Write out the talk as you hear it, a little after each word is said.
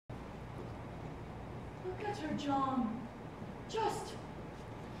Look at her, John. Just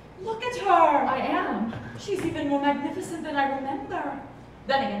look at her. I am. She's even more magnificent than I remember.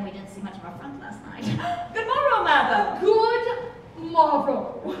 Then again, we didn't see much of her front last night. Good morrow, madam. Good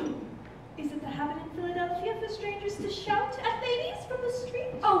morrow. Is it the habit in Philadelphia for strangers to shout at ladies from the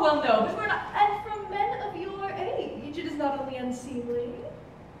street? Oh, well, no, but we're not. And from men of your age, it is not only unseemly,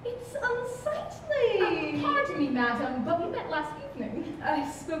 it's unsightly. Pardon me, madam, but we met last evening. I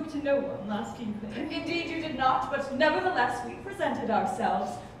spoke to no one last evening. Indeed you did not, but nevertheless we presented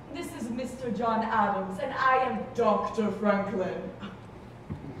ourselves. This is Mr. John Adams, and I am Dr. Franklin.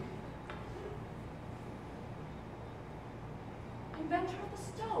 Inventor of the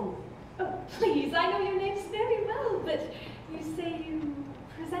stove. Oh, please, I know your names very well, but you say you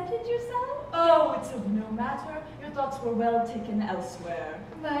presented yourself? Oh, it's of no matter. Your thoughts were well taken elsewhere.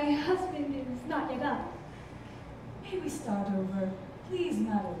 My husband is not yet up. May we start over? Please,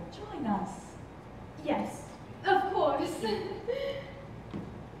 madam, join us. Yes, of course.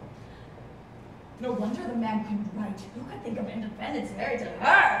 No wonder the man couldn't write. Who could think of independence married to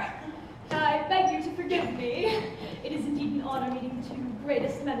her? I beg you to forgive me. It is indeed an honor meeting the two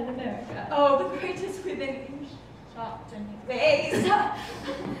greatest men in America. Oh, the greatest within shot anyways.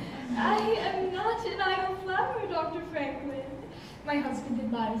 I am not an idle flower, Dr. Franklin. My husband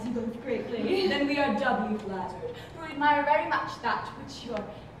admires you both greatly. Then we are doubly flattered. We admire very much that which your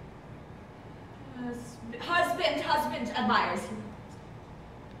husband admires you.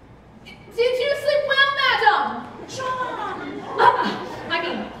 Did you sleep well, madam? John! I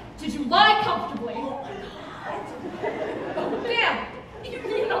mean, did you lie comfortably? Oh my God. Oh, damn!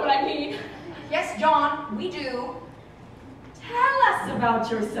 You know what I mean. Yes, John, we do. Tell us about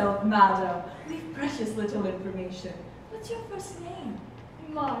yourself, madam. We've precious little information. What's your first name?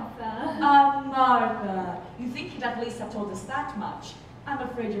 Martha. Martha. You think he'd at least have told us that much. I'm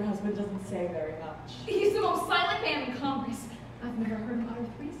afraid your husband doesn't say very much. He's the most silent man in Congress. I've never heard him utter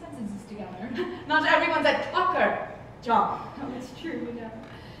 3 sentences together. Not everyone's a talker, John. Oh, it's true, you know.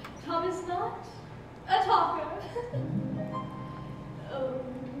 Tom is not a talker. Oh,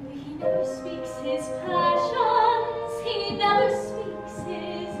 he never speaks his passions. He never speaks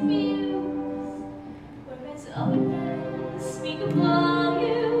his muse. Whereas other men speak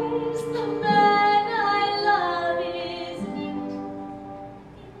volumes, the man I love is mute.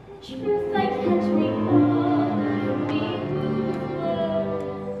 In truth, I can't recall me who was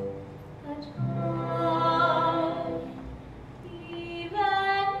at all,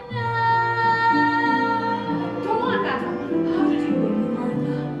 even now. Go on, madam. How did you live,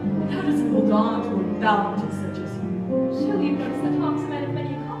 Martha? How does it hold on to a bounty such as you? Surely you've noticed that Tom's a man of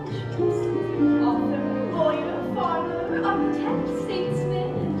many accomplishments. Author, lawyer, farmer, architect,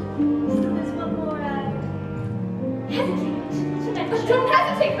 statesman. Still there's one more I hesitate to mention. Don't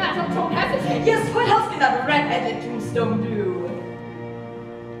hesitate, madam. Don't hesitate. Yes, what else can that red-headed tombstone do?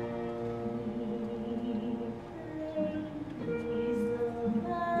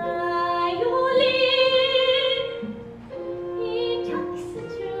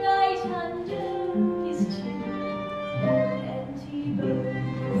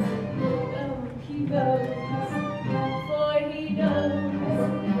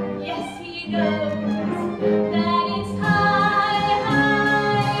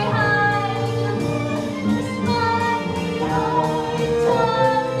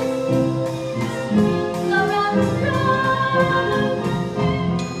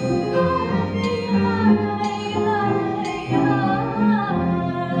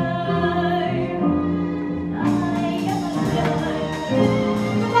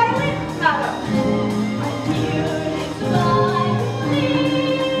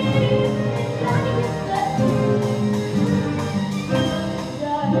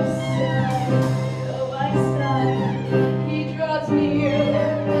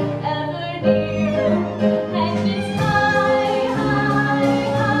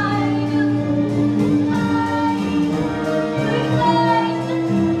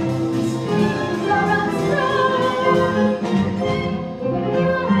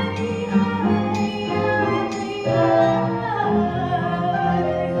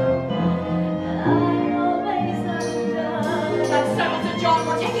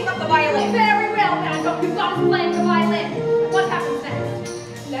 Very well, madam. You've got his playing the